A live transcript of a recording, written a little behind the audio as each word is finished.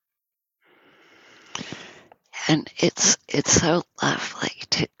And it's so lovely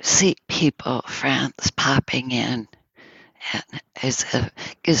to see people, friends popping in, and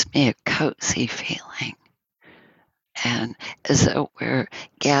gives me a cozy feeling, and as though we're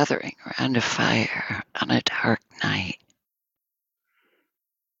gathering around a fire on a dark night.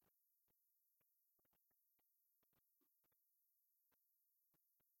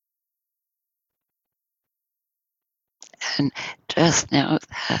 And just know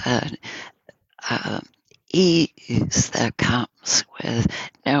that um, ease that comes with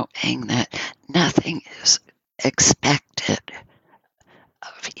knowing that nothing is expected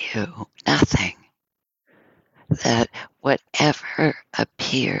of you, nothing, that whatever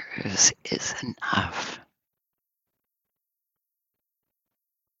appears is enough.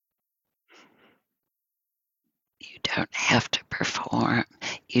 You don't have to perform,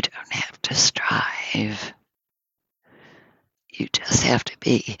 you don't have to strive, you just have to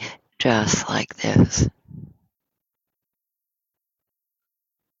be just like this.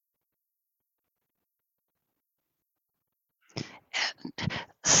 And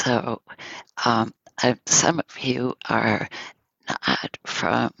so, some of you are not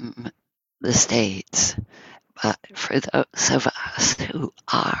from the States, but for those of us who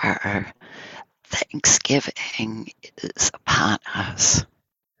are, Thanksgiving is upon us.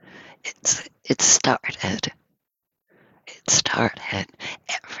 It started. It started.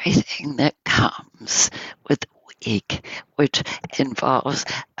 Everything that comes with the week, which involves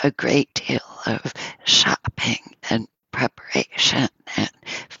a great deal of shopping and preparation and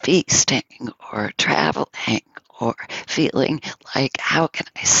feasting or traveling or feeling like, how can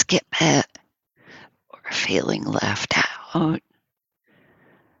I skip it? Or feeling left out.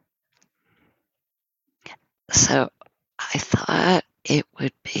 So I thought it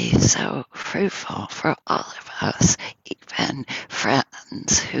would be so fruitful for all of us, even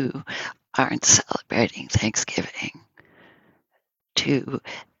friends who aren't celebrating Thanksgiving, to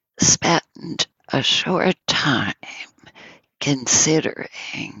spend a short time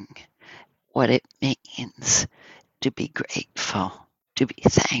considering what it means to be grateful, to be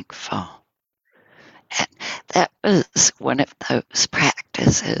thankful. And that was one of those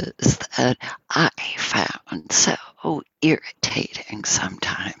practices that I found so irritating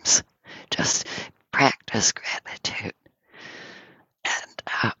sometimes. Just practice gratitude.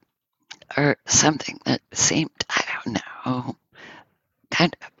 And, or something that seemed, I don't know,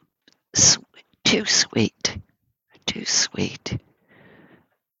 kind of too sweet, too sweet.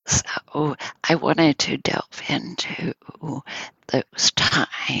 So I wanted to delve into those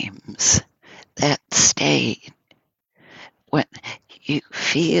times that stayed when you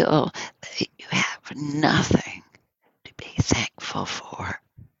feel that you have nothing to be thankful for.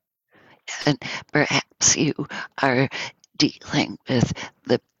 And perhaps you are dealing with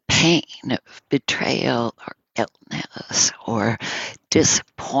the pain of betrayal or illness or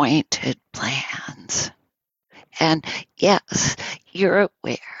disappointed plans. And yes, you're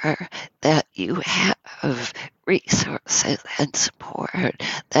aware that you have resources and support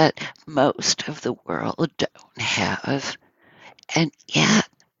that most of the world don't have. And yet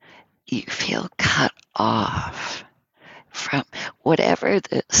you feel cut off from whatever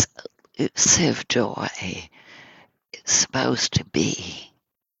this elusive joy is supposed to be.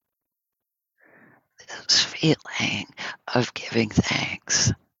 This feeling of giving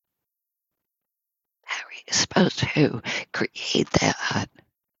thanks. How are you supposed to create that?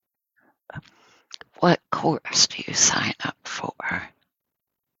 What course do you sign up for?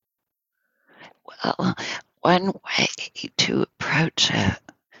 Well, one way to approach it,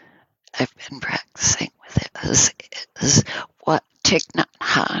 I've been practicing with it, is what Thich Nhat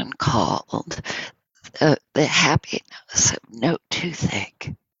Hanh called the happiness of no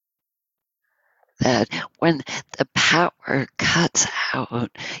toothache. That when the power cuts out,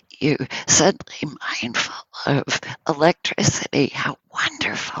 you're suddenly mindful of electricity, how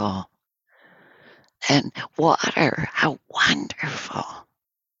wonderful, and water, how wonderful.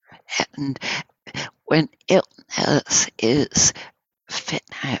 And when illness is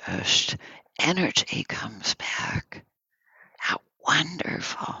finished, energy comes back. How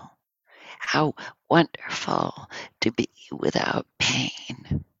wonderful. How wonderful to be without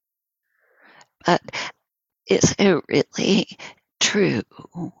pain. But is it really true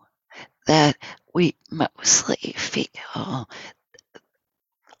that we mostly feel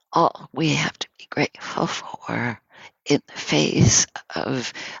all we have to be grateful for in the face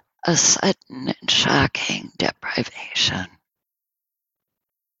of a sudden and shocking deprivation?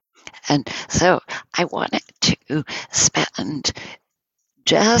 And so I wanted to spend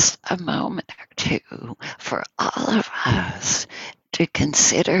just a moment or two for all of us to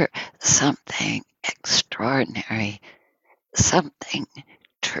consider something extraordinary, something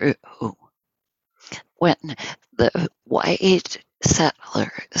true. When the white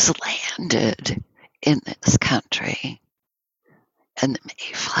settlers landed in this country and the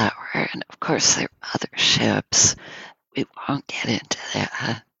Mayflower, and of course there were other ships, we won't get into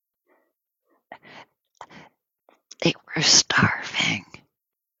that. They were starving.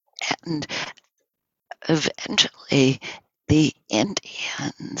 And eventually the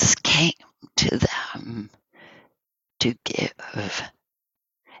Indians came to them to give.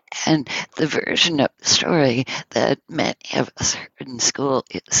 And the version of the story that many of us heard in school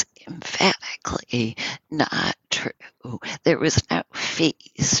is emphatically not true. There was no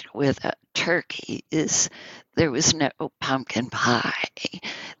feast with turkeys. There was no pumpkin pie.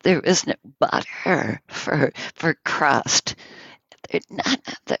 There was no butter for crust. None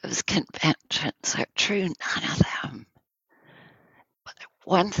of those conventions are true, none of them. But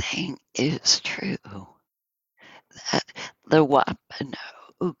one thing is true, that the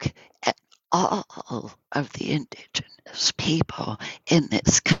Wampanoag and all of the indigenous people in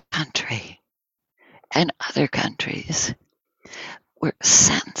this country and other countries were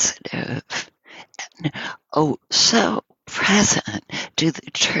sensitive and so present to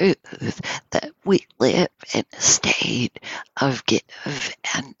the truth that we live in a state of give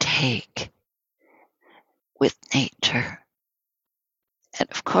and take with nature. And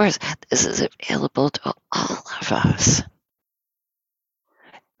of course, this is available to all of us.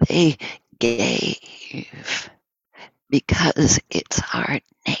 They gave because it's our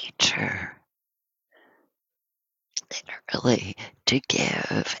nature, literally, to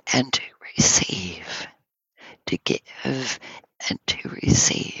give and to receive, to give and to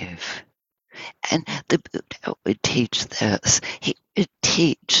receive. And the Buddha would teach this. He would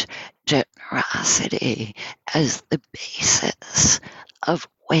teach generosity as the basis of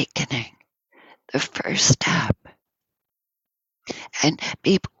awakening, the first step. And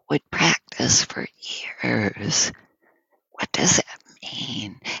people would practice for years. What does it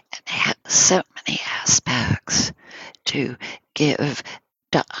mean? And it has so many aspects. To give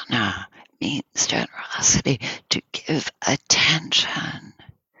dana means generosity, to give attention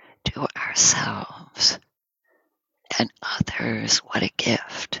to ourselves and others. What a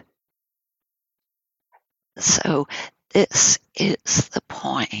gift. So this is the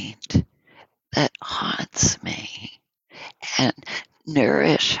point that haunts me and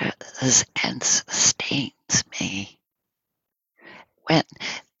nourishes and sustains me. When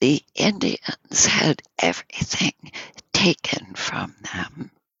the Indians had everything taken from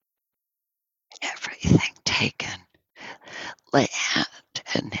them, everything taken, land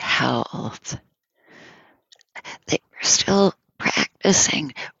and health, they were still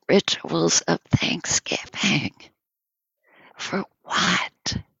practicing rituals of thanksgiving. For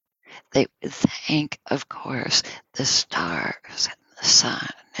what? They would thank, of course, the stars and the sun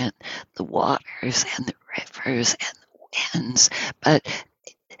and the waters and the rivers and the winds. But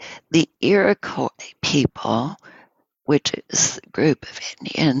the Iroquois people, which is the group of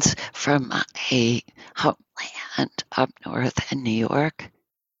Indians from my homeland up north in New York,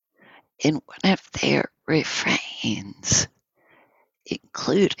 in one of their refrains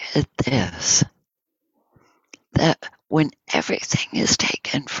included this, that when everything is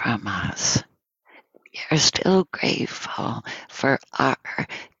taken from us, we are still grateful for our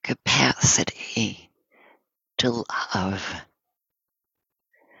capacity to love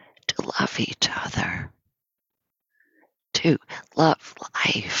each other, to love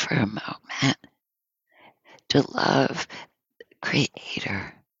life for a moment, to love the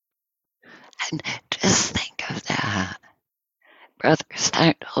Creator. And just think of that. Brother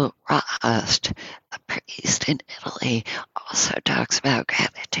Steindl Rast, a priest in Italy, also talks about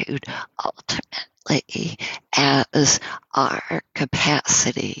gratitude ultimately as our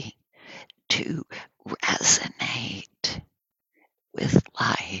capacity to resonate with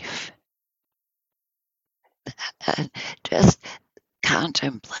life. And just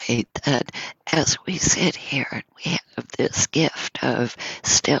contemplate that as we sit here and we have this gift of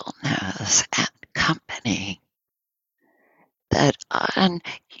stillness and company, that on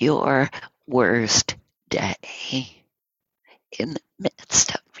your worst day, in the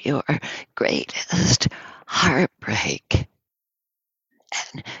midst of your greatest heartbreak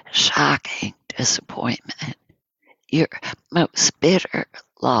and shocking disappointment, your most bitter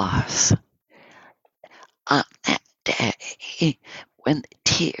loss, on that day when the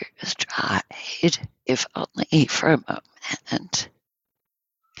tears dried, if only for a moment,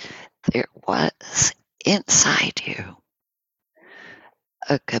 there was inside you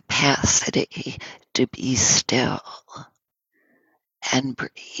a capacity to be still and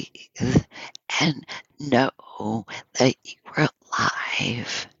breathe and know that you're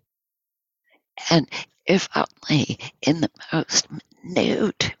alive. And if only in the most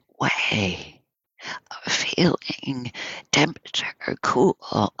minute way of feeling temperature cool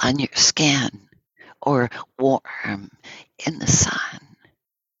on your skin or warm in the sun,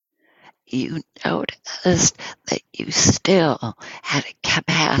 you noticed that you still had a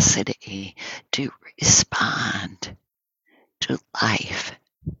capacity to respond to life.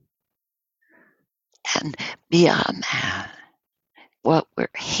 And beyond that, what we're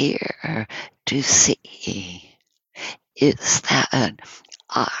here to see is that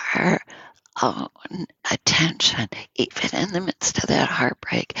our own attention, even in the midst of that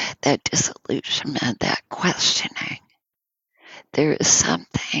heartbreak, that disillusionment, that questioning, there is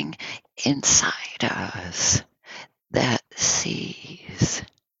something inside us that sees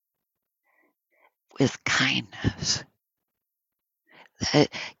with kindness, that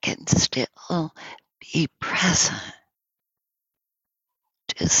can still be present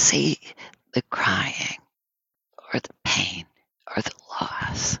to see the crying or the pain or the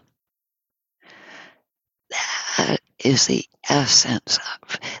loss. That is the essence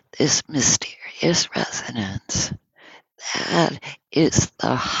of this mysterious resonance. That is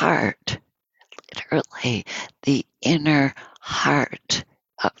the heart, literally the inner heart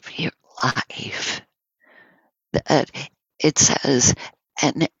of your life. That it says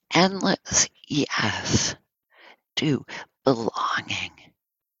an endless yes to belonging.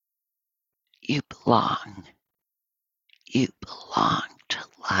 You belong. You belong to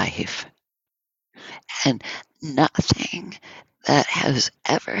life. And nothing that has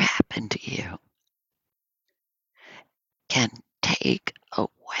ever happened to you can take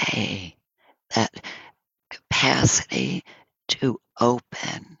away that capacity to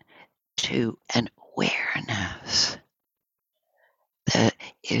open to an awareness that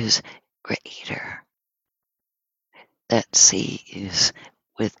is greater, that sees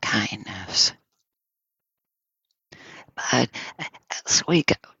with kindness. But as we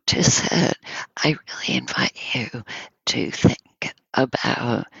go to sit, I really invite you to think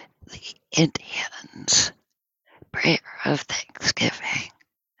about the Indians' prayer of thanksgiving,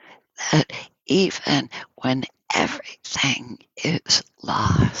 that even when everything is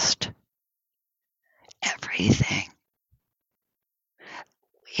lost, everything,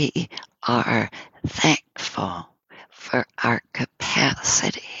 we are thankful for our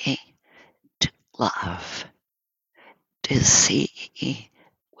capacity to love, to see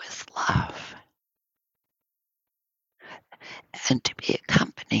with love, and to be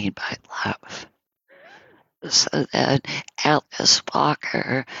accompanied by love. So that Alice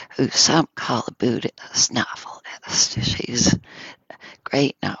Walker, who some call a Buddhist novelist, she's a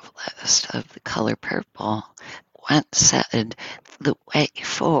great novelist of The Color Purple, once said, "The way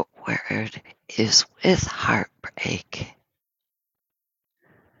forward is with heartbreak,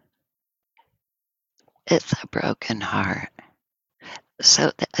 with a broken heart."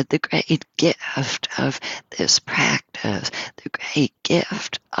 So that the great gift of this practice, the great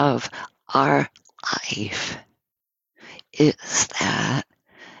gift of our life, is that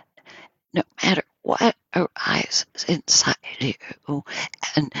no matter what arises inside you,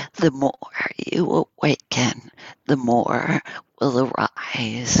 and the more you awaken, the more will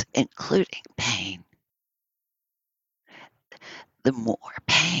arise, including pain. The more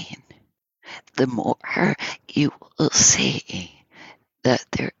pain, the more you will see that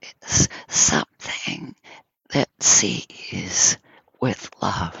there is something that sees with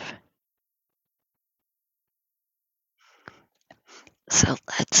love. So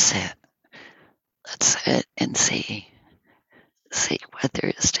let's sit. Let's sit and see what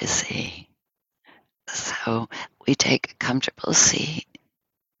there is to see. So we take a comfortable seat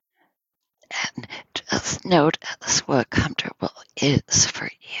and just notice what comfortable is for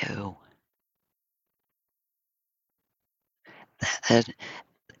you. That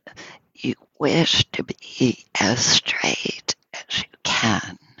you wish to be as straight as you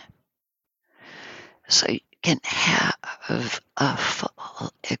can, so you can have a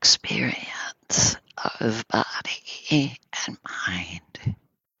full experience of body and mind.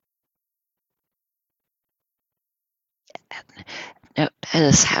 And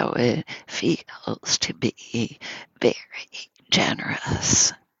notice how it feels to be very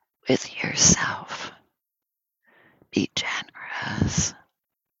generous with yourself. Be generous.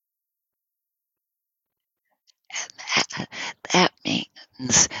 And that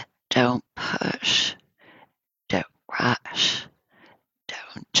means don't push, don't rush,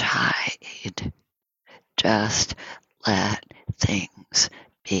 don't chide. Just let things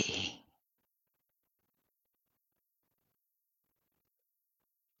be.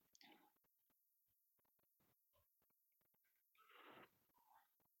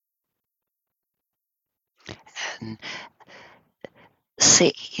 can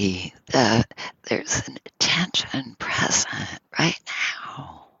see that there's an attention present right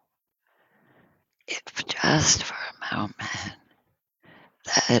now, if just for a moment,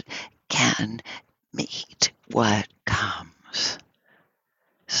 that can meet what comes,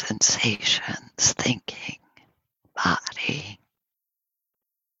 sensations, thinking, body,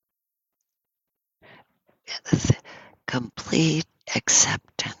 with complete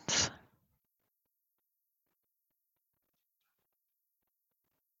acceptance.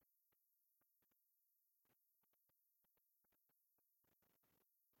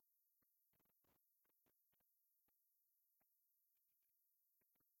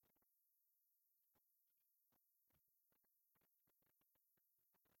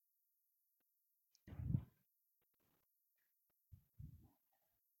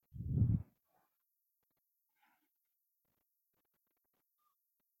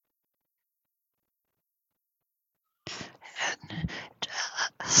 And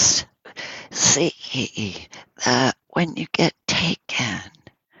just see that when you get taken,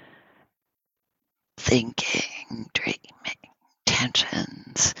 thinking, dreaming,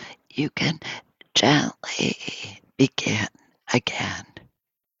 tensions, you can gently begin again.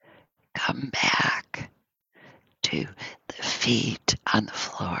 Come back to the feet on the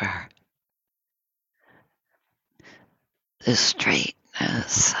floor, the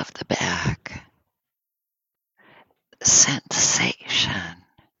straightness of the back, the sensation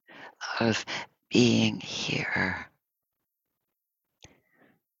of being here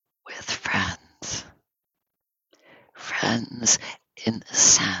with friends. Friends in the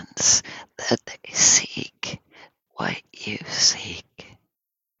sense that they seek what you seek.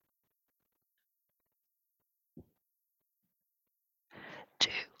 To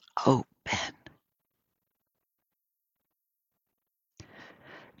open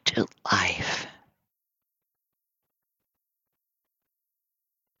to life.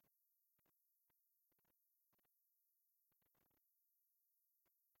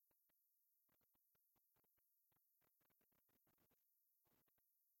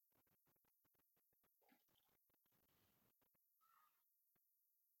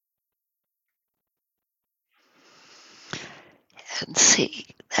 And see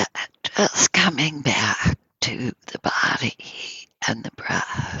that just coming back to the body and the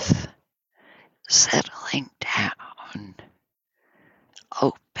breath, settling down,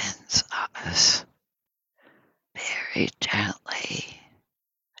 opens us very gently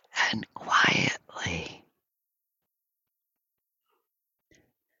and quietly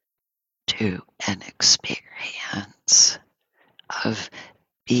to an experience of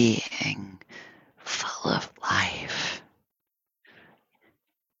being full of life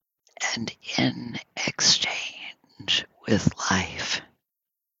and in exchange with life.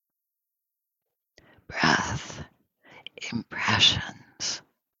 Breath, impressions,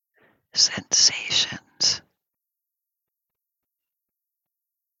 sensations.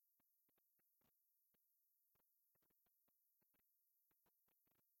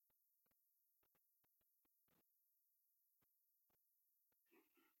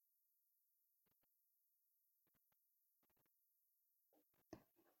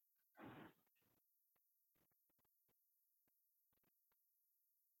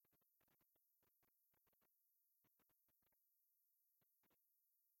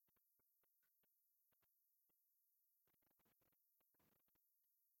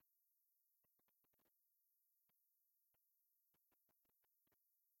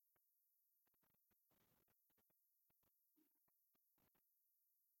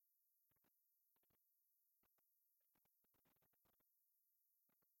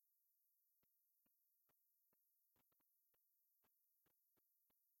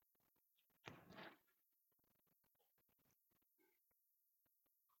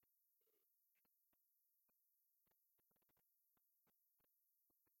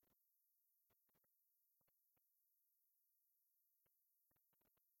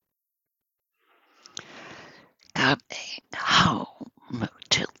 Coming home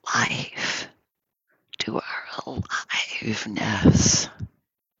to life, to our aliveness.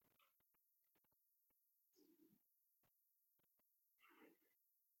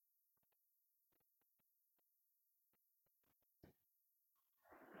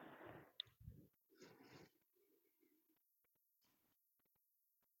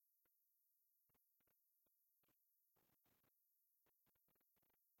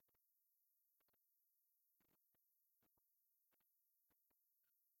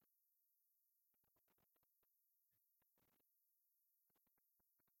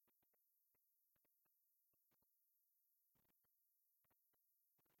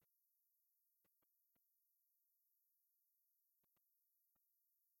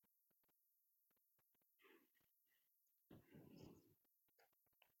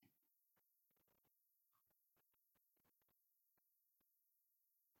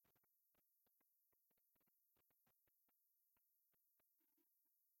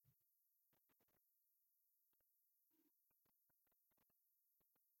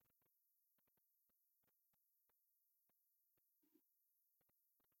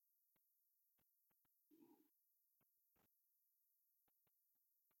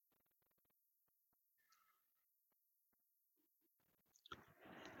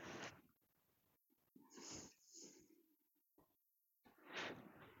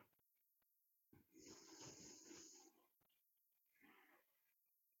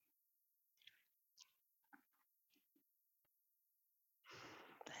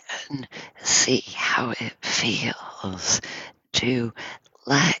 and see how it feels to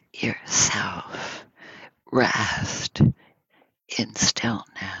let yourself rest in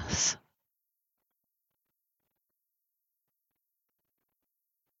stillness.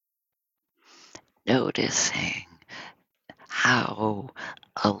 Noticing how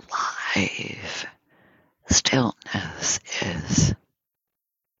alive stillness is.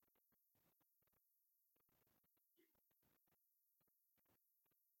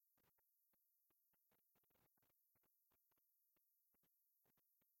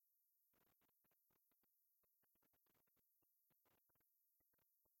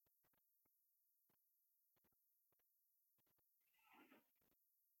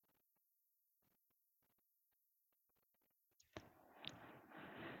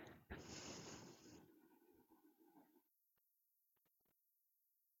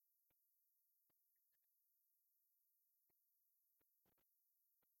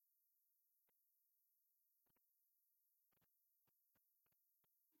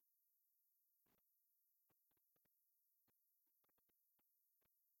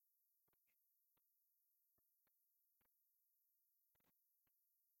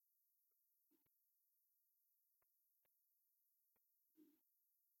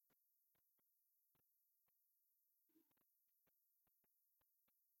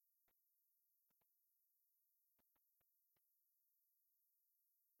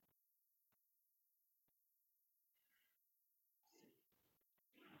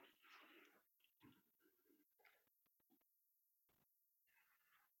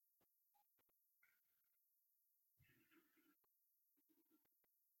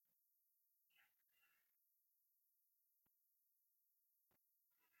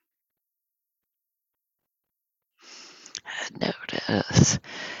 Notice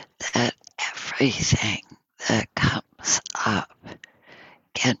that everything that comes up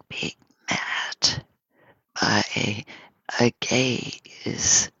can be met by a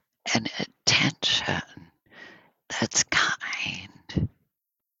gaze and attention that's kind,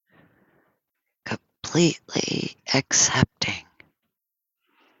 completely accepting.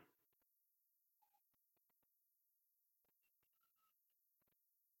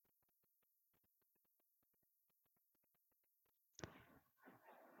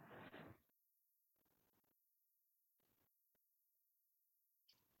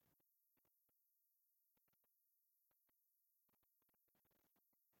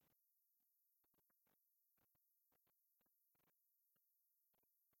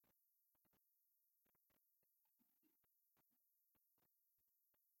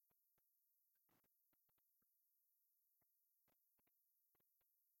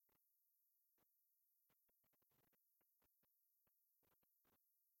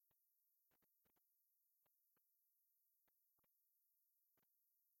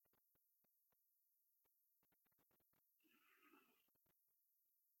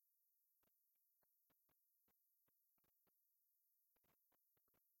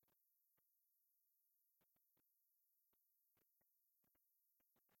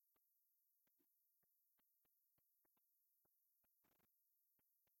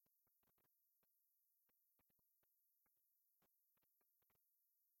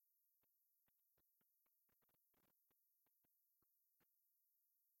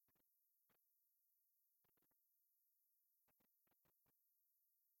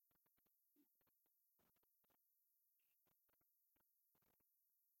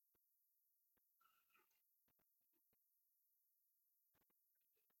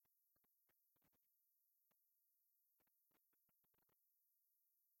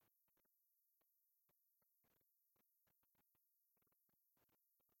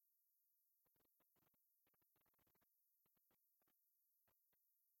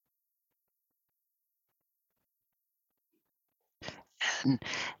 And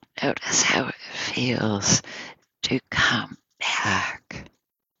notice how it feels to come back,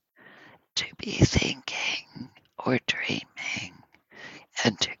 to be thinking or dreaming,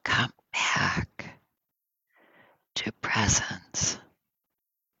 and to come back to presence.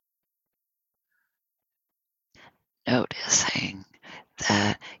 Noticing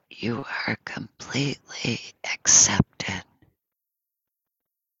that you are completely accepted.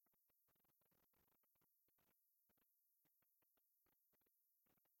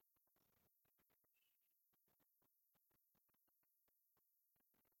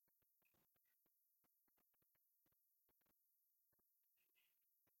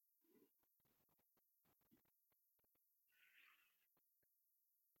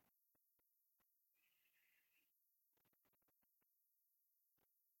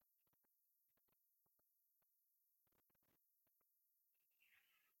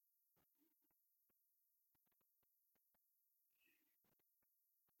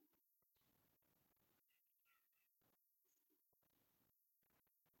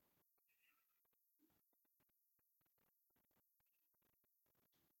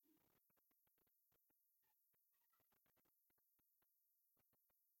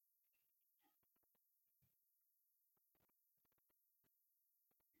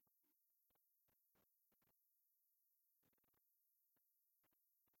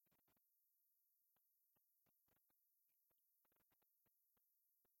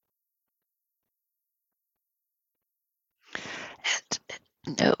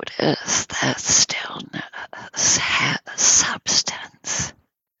 Notice that stillness has substance.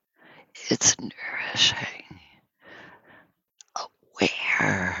 It's nourishing,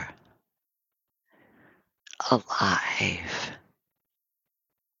 aware, alive.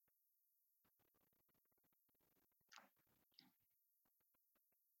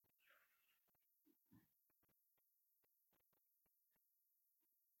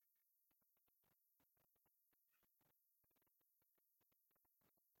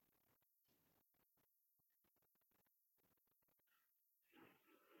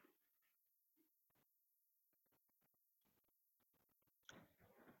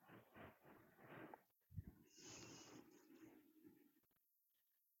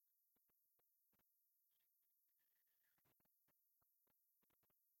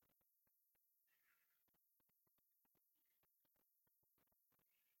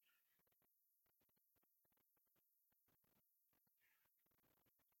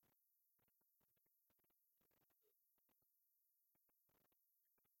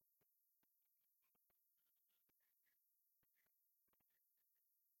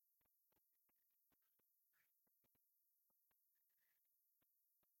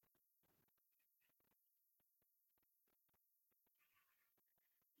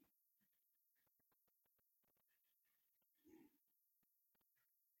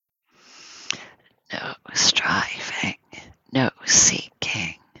 No striving, no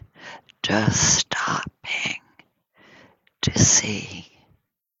seeking, just stopping to see.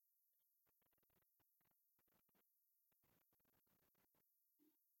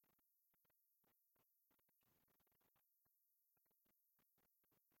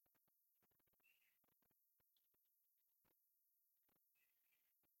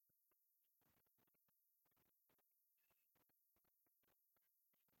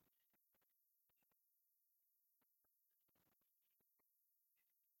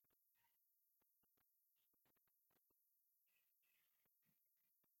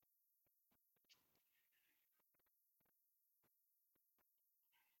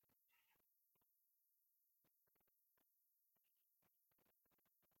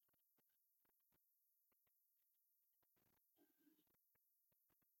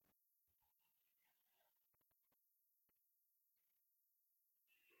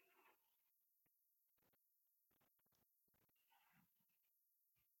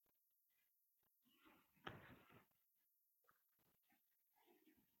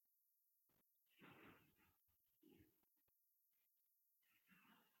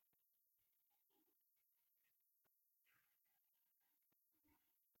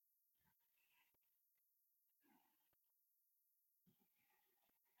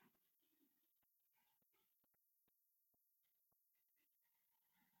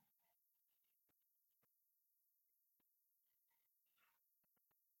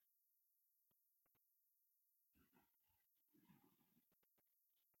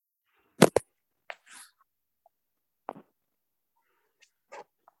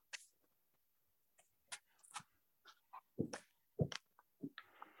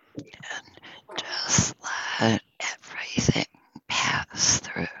 Just let everything pass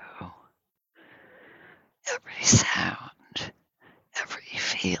through. Every sound, every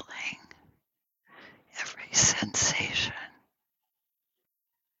feeling, every sensation.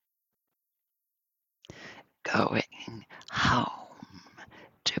 Going home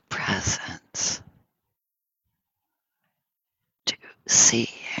to presence, to seeing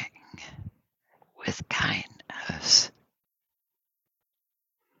with kindness,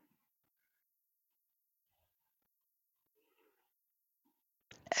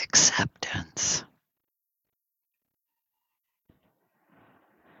 acceptance.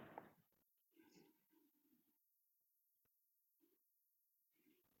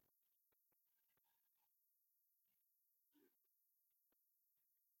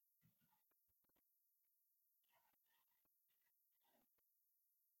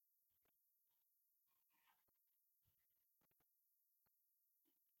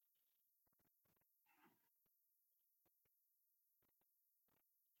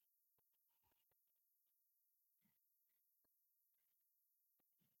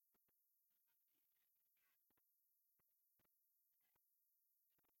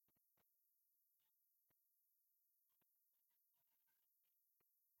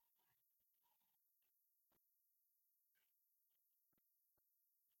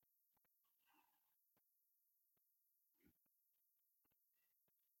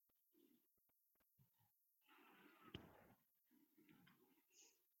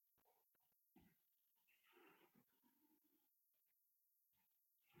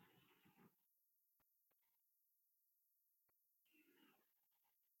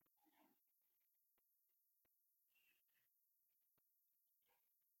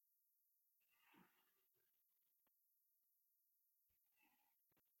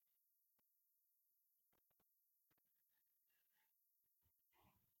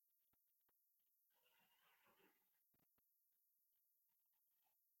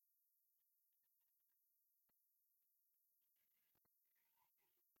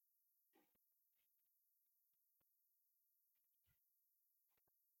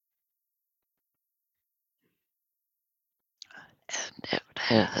 and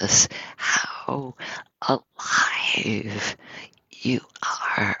notice how alive you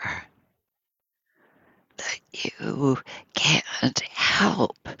are, that you can't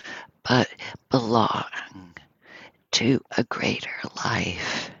help but belong to a greater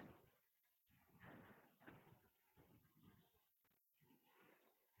life,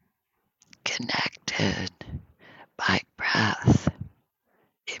 connected by breath,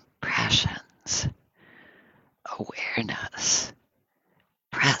 impressions, awareness,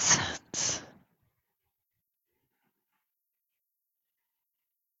 presence.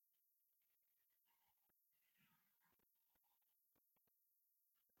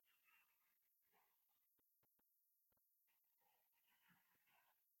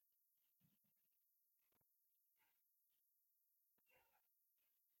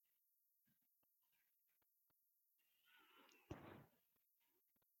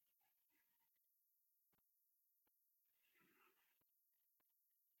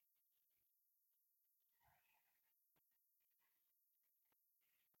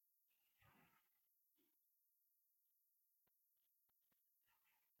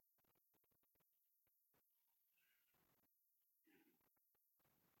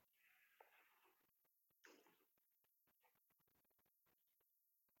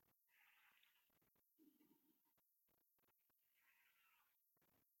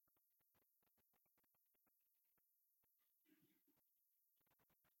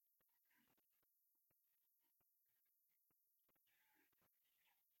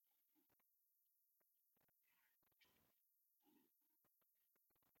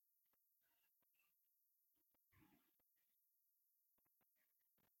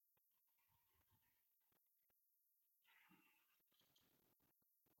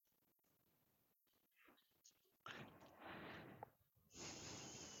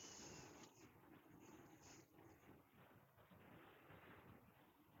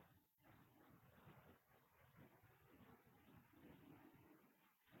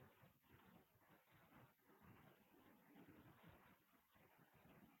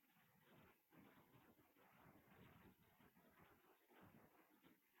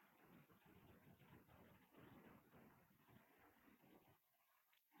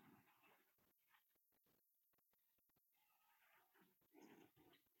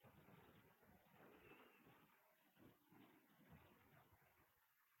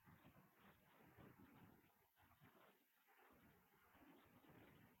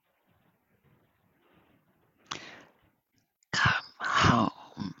 Come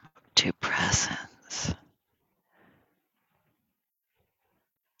home to presence,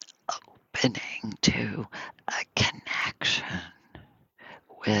 opening to a connection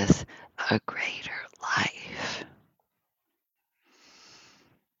with a greater life.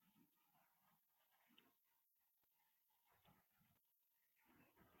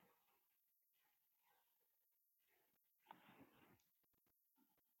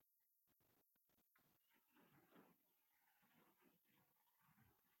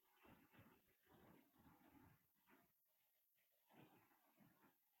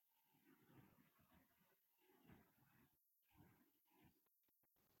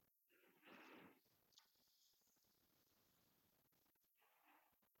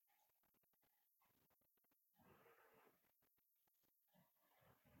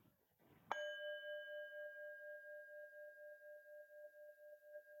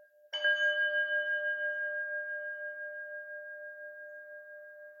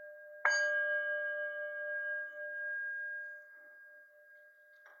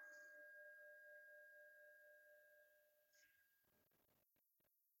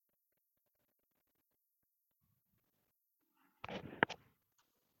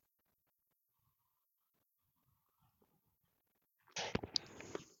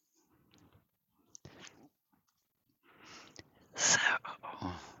 So,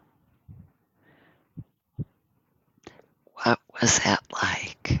 what was that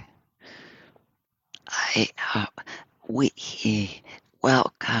like? I we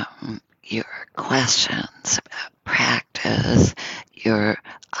welcome your questions about practice, your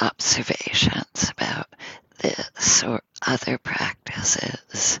observations about this or other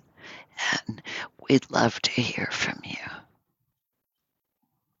practices, and we'd love to hear from you.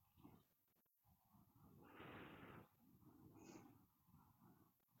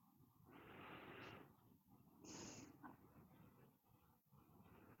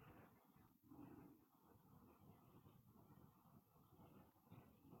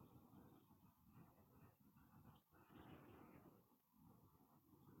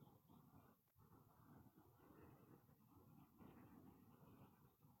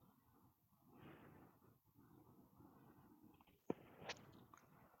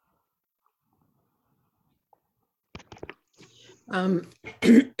 Um,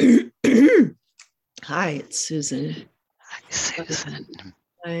 Hi, it's Susan. Susan?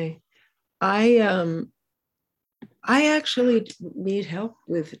 I I actually need help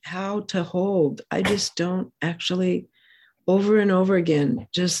with how to hold. I just don't actually over and over again,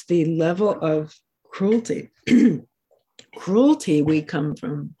 just the level of cruelty. Cruelty we come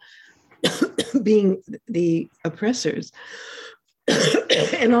from being the oppressors.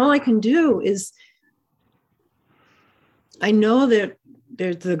 And all I can do is I know that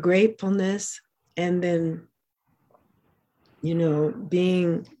there's the gratefulness and then,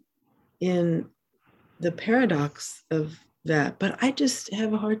 being in the paradox of that, but I just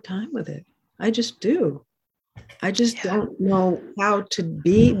have a hard time with it. I just do. I just Yeah. don't know how to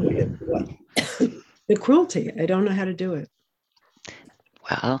be with what the cruelty. I don't know how to do it.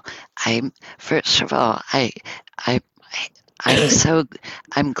 Well, I'm first of all, I, I'm so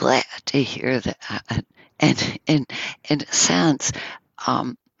I'm glad to hear that, and in a sense,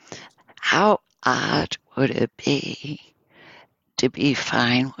 um, how odd would it be to be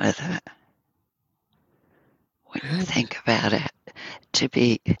fine with it when you think about it? To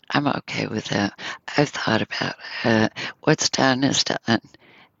be, I'm okay with it. I've thought about it. What's done is done,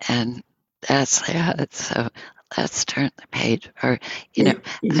 and that's that. So let's turn the page. Or, you know,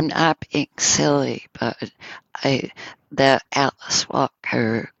 I'm not being silly, but I that Alice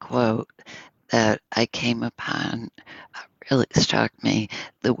Walker quote that I came upon really struck me.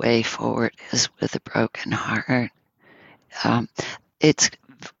 The way forward is with a broken heart. Um, it's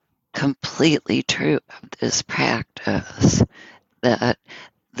completely true of this practice that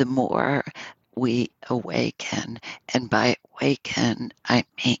the more we awaken, and by awaken, I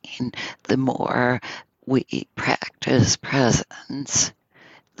mean the more we practice presence,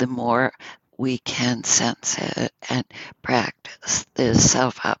 the more we can sense it and practice this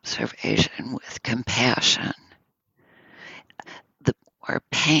self observation with compassion, the more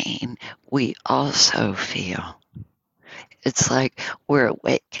pain we also feel. It's like we're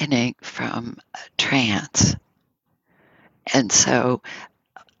awakening from a trance. And so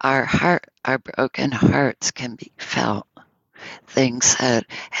our broken hearts can be felt. Things that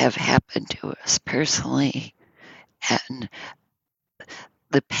have happened to us personally and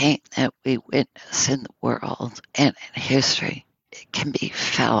the pain that we witness in the world and in history, it can be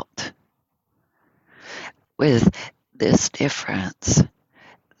felt with this difference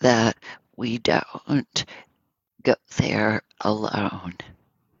that we don't go there alone.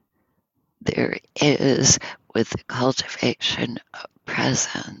 There is, with the cultivation of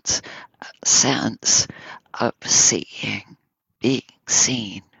presence, a sense of seeing, being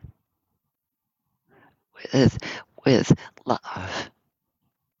seen with with love.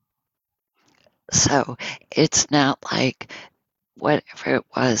 So it's not like whatever it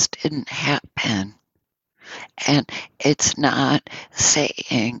was didn't happen. And it's not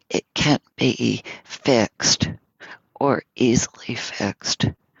saying it can't be fixed or easily fixed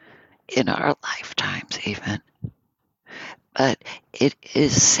in our lifetimes, even. But it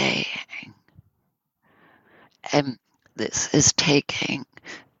is saying, and this is taking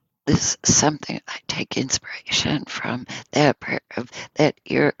this is something I take inspiration from that prayer of that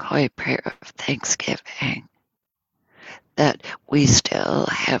Iroquois prayer of thanksgiving, that we still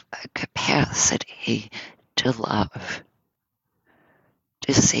have a capacity to love,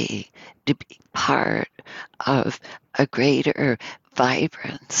 to see, to be part of a greater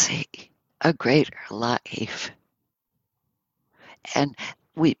vibrancy, a greater life. And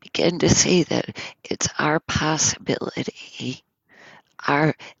we begin to see that it's our possibility,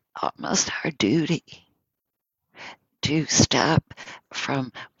 our almost our duty to step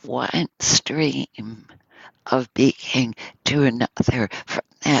from one stream of being to another, from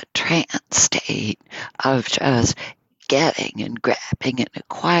that trance state of just getting and grabbing and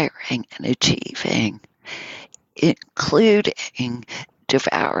acquiring and achieving, including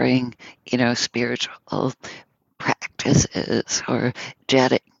devouring, spiritual practices or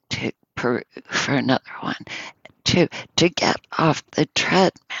jetting to Peru for another one, to get off the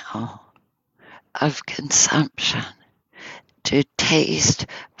treadmill of consumption, to taste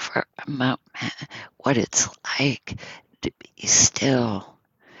for a moment what it's like to be still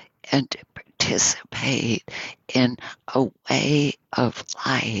and to participate in a way of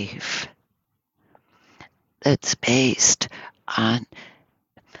life that's based on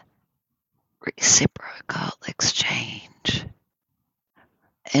reciprocal exchange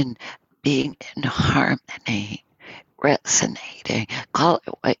and being in harmony, resonating. Call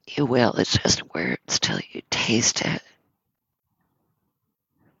it what you will, it's just words till you taste it.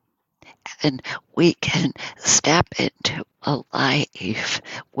 And we can step into a life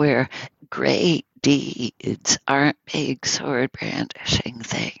where great deeds aren't big sword brandishing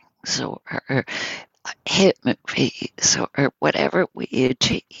things or hit movies or whatever we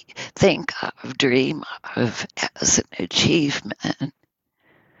achieve, think of, dream of as an achievement.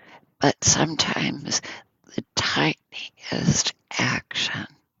 But sometimes the tiniest action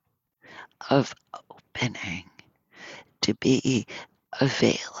of opening to be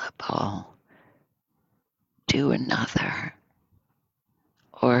available to another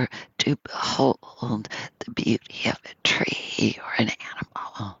or to behold the beauty of a tree or an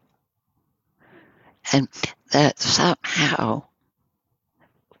animal. And that somehow,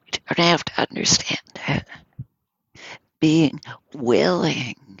 we don't have to understand it, being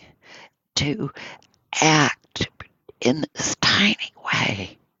willing to act in this tiny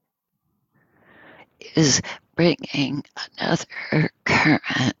way is bringing another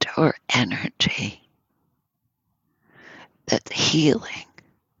current or energy that's healing.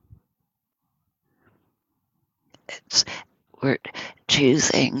 It's we're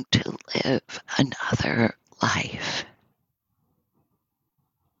choosing to live another life.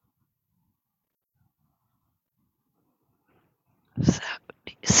 So,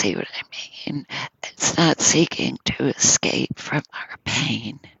 do you see what I mean? It's not seeking to escape from our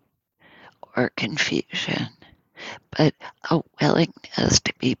pain or confusion, but a willingness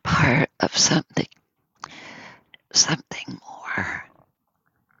to be part of something more.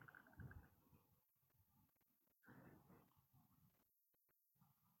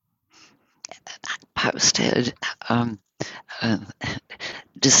 I posted a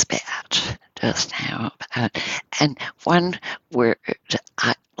dispatch just now and one word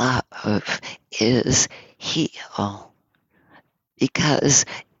I love is heal, because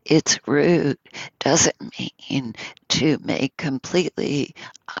its root doesn't mean to make completely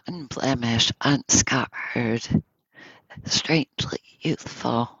unblemished, unscarred, strangely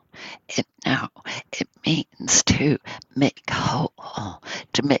youthful. It means to make whole,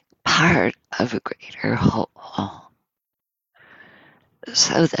 to make part of a greater whole,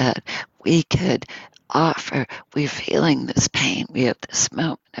 so that we could offer, we're feeling this pain, we have this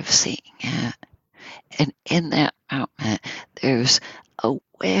moment of seeing it. And in that moment, there's a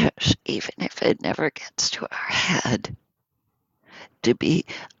wish, even if it never gets to our head, to be,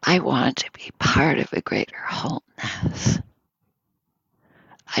 I want to be part of a greater wholeness.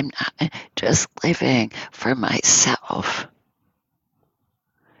 I'm not just living for myself.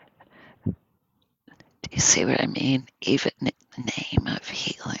 Do you see what I mean? Even in the name of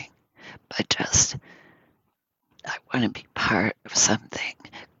healing, but just, I want to be part of something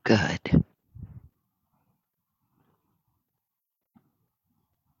good.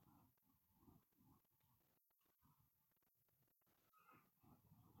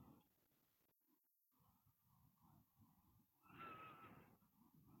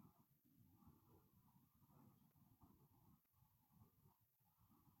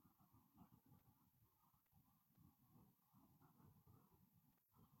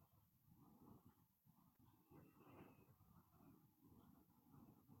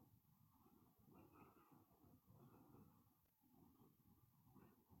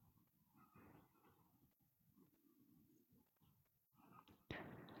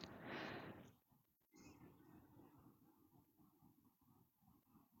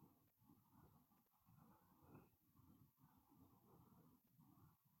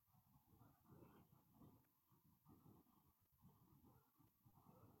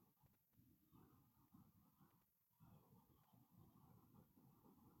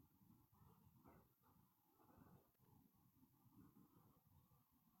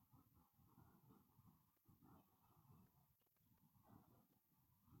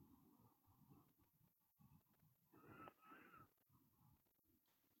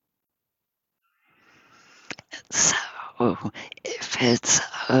 So if it's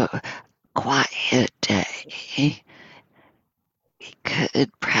a quiet day, we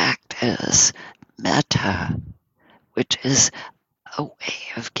could practice metta, which is a way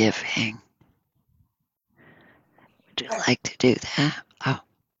of giving. Would you like to do that? Oh,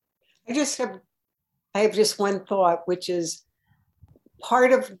 I have just one thought, which is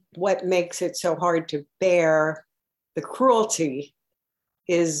part of what makes it so hard to bear the cruelty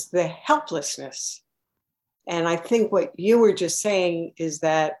is the helplessness. And I think what you were just saying is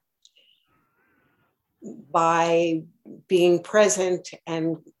that by being present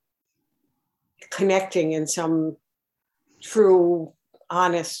and connecting in some true,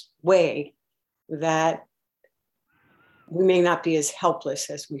 honest way, that we may not be as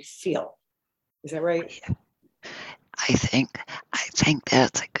helpless as we feel. Is that right? yeah. I think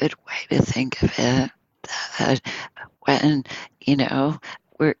that's a good way to think of it. That when,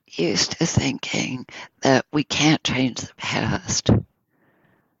 we're used to thinking that we can't change the past,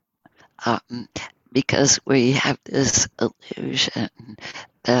 because we have this illusion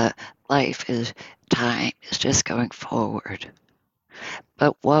that time is just going forward.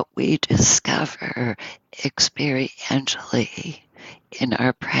 But what we discover experientially in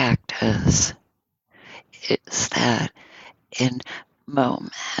our practice is that in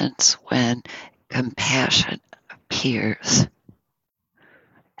moments when compassion appears,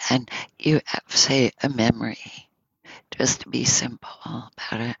 and you have, say, a memory, just to be simple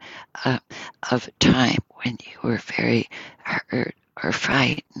about it, of a time when you were very hurt or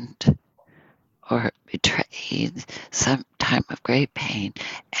frightened or betrayed, some time of great pain,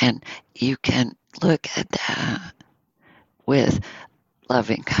 and you can look at that with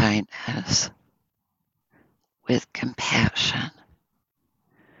loving kindness, with compassion,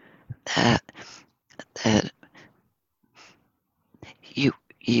 that that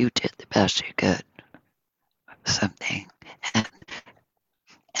you did the best you could, something,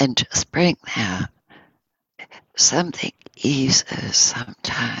 and just bring that. Something eases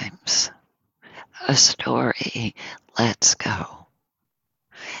sometimes. A story lets go.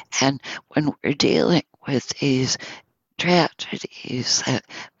 And when we're dealing with these tragedies that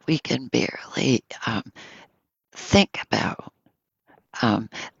we can barely think about,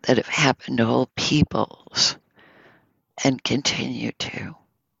 that have happened to whole peoples and continue to,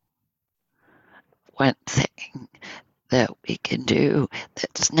 one thing that we can do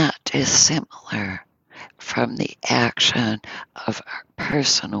that's not dissimilar from the action of our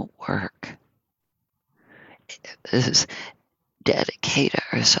personal work is dedicate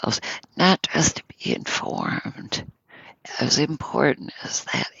ourselves not just to be informed, as important as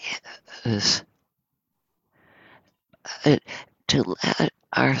that is, but to let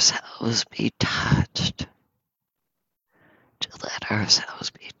ourselves be touched, to let ourselves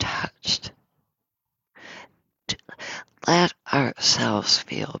be touched, to let ourselves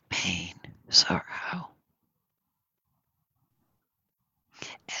feel pain, sorrow,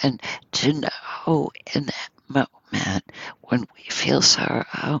 and to know in that moment when we feel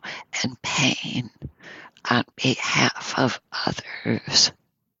sorrow and pain on behalf of others,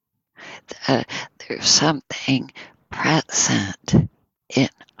 that there's something present in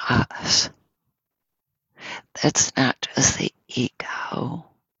us that's not just the ego,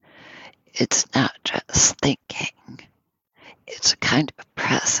 it's not just thinking, it's a kind of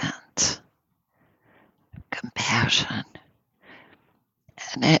presence, compassion.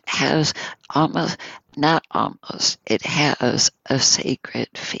 And it has it has a sacred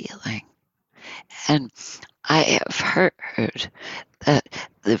feeling. And I have heard that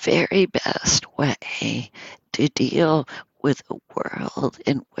the very best way to deal with a world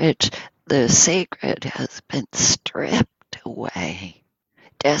in which the sacred has been stripped away,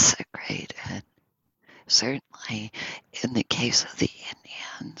 desecrated, certainly in the case of the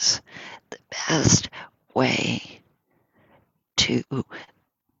Indians, the best way to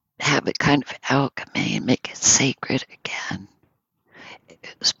have a kind of alchemy and make it sacred again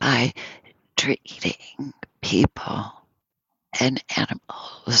is by treating people and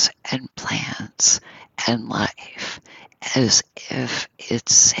animals and plants and life as if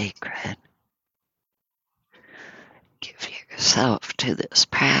it's sacred. Give yourself to this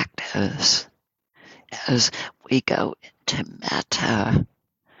practice as we go into metta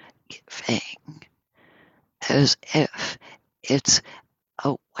giving, as if it's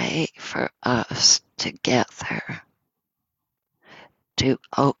a way for us together to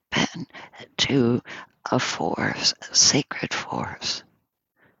open to a force, a sacred force,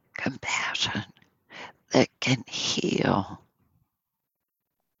 compassion that can heal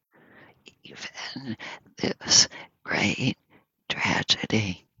even this great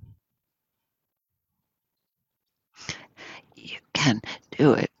tragedy. You can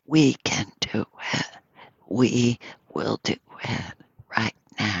do it. We can do it. We will do it right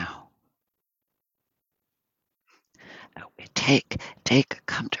now. We take a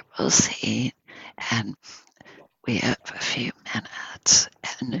comfortable seat, and we have a few minutes,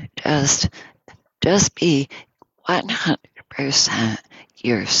 and just be 100%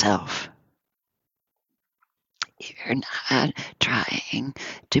 yourself. You're not trying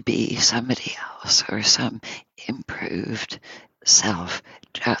to be somebody else or some improved self,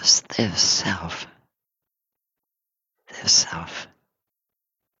 just this self. This self.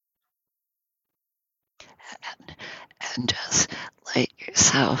 And just let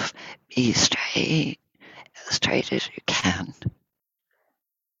yourself be straight as you can.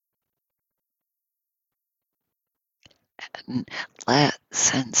 And let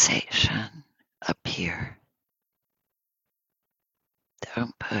sensation appear.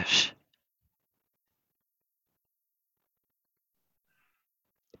 Don't push.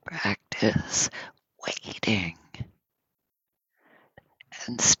 Practice waiting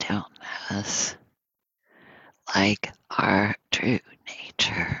and stillness like our true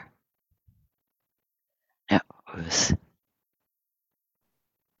nature knows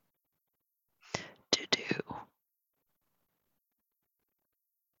to do.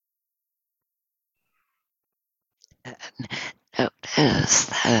 And notice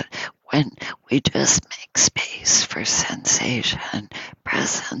that when we just make space for sensation,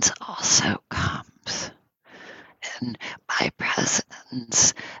 presence also comes. And by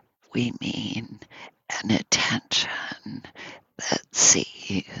presence, we mean an attention that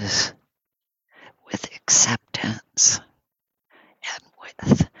sees with acceptance and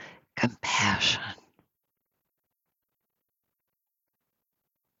with compassion.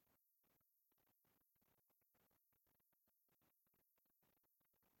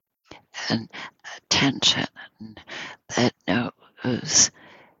 And attention that knows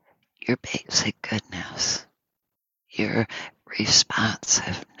your basic goodness, your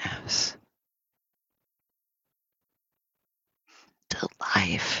responsiveness to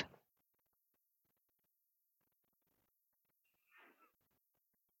life.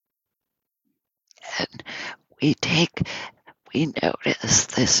 And we notice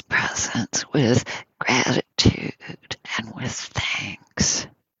this presence with gratitude and with thanks.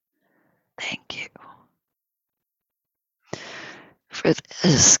 Thank you for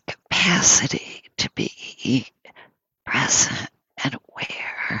this capacity to be present and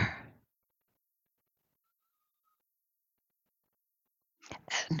aware.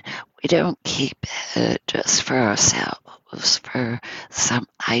 And we don't keep it just for ourselves, for some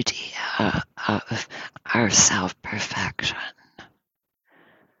idea of our self-perfection.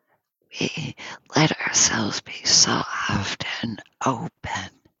 We let ourselves be soft and open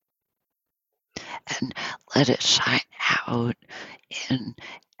and let it shine out in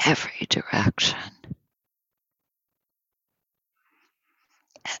every direction.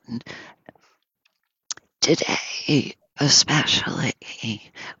 And today, especially,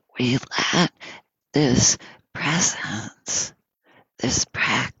 we let this presence, this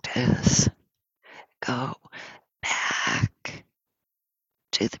practice, go back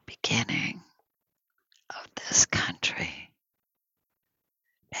to the beginning of this country,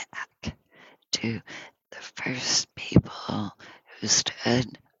 back to the first people who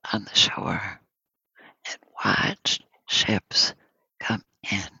stood on the shore and watched ships come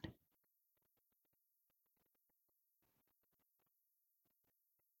in.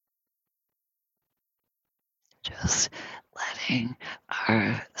 Just letting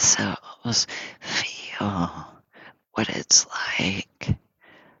ourselves feel what it's like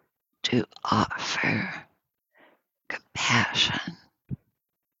to offer compassion,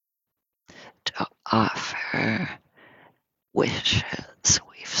 to offer wishes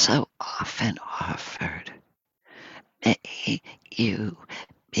we've so often offered. May you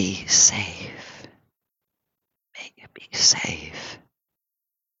be safe. May you be safe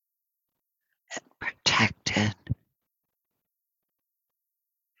and protected.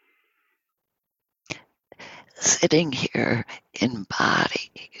 Sitting here in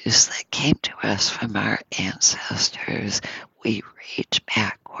bodies that came to us from our ancestors, we reach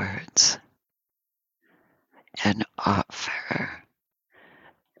backwards and offer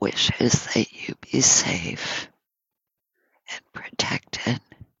wishes that you be safe and protected,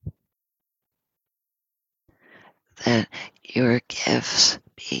 that your gifts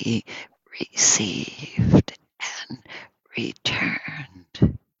be received and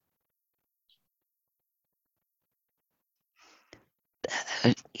returned,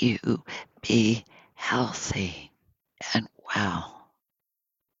 that you be healthy and well.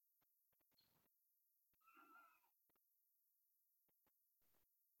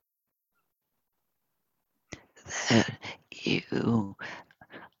 That you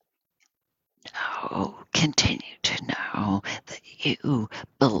continue to know that you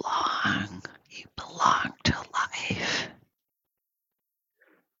belong to life.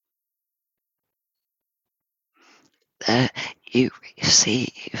 That you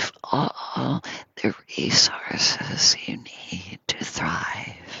receive all the resources you need to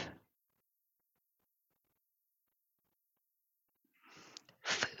thrive.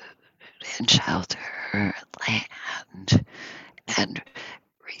 Food and shelter, land, and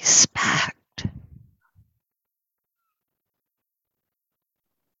respect.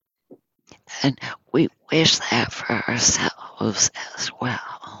 And we wish that for ourselves as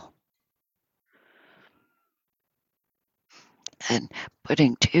well. And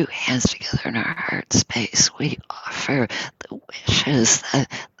putting two hands together in our heart space, we offer the wishes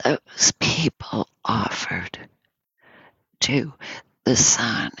that those people offered to the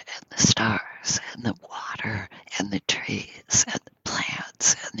sun and the stars and the water and the trees and the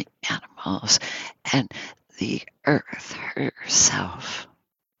plants and the animals and the earth herself,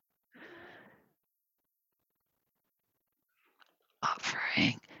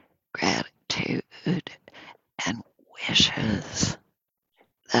 offering gratitude and wishes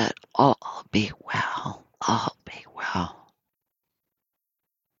that all be well, all be well.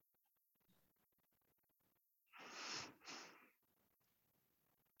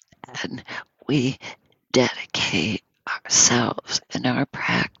 And we dedicate ourselves in our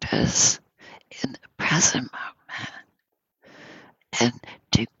practice in the present moment and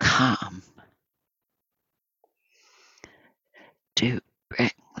to come, to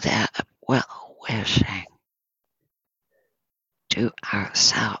bring that well wishing to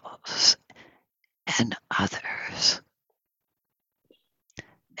ourselves and others.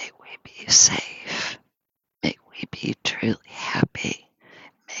 May we be safe. May we be truly happy.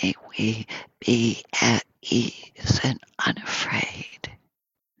 May we be at ease and unafraid.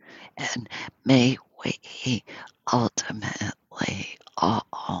 And may we ultimately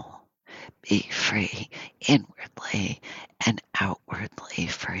all be free, inwardly and outwardly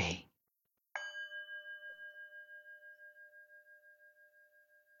free.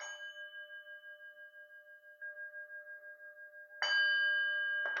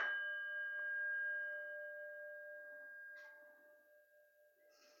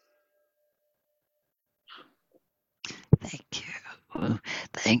 Thank you.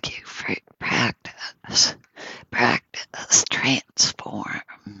 Thank you for your practice. Practice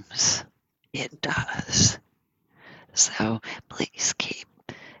transforms. It does. So please keep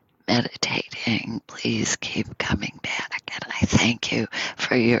meditating. Please keep coming back. And I thank you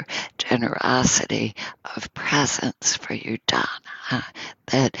for your generosity of presence, for your dana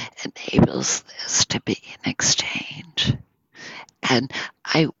that enables this to be an exchange. And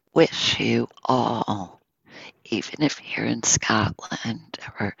I wish you all, even if you're in Scotland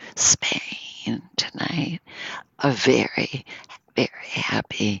or Spain tonight, a very, very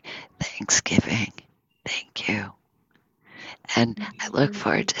happy Thanksgiving. Thank you. And I look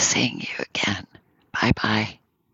forward to seeing you again. Bye-bye.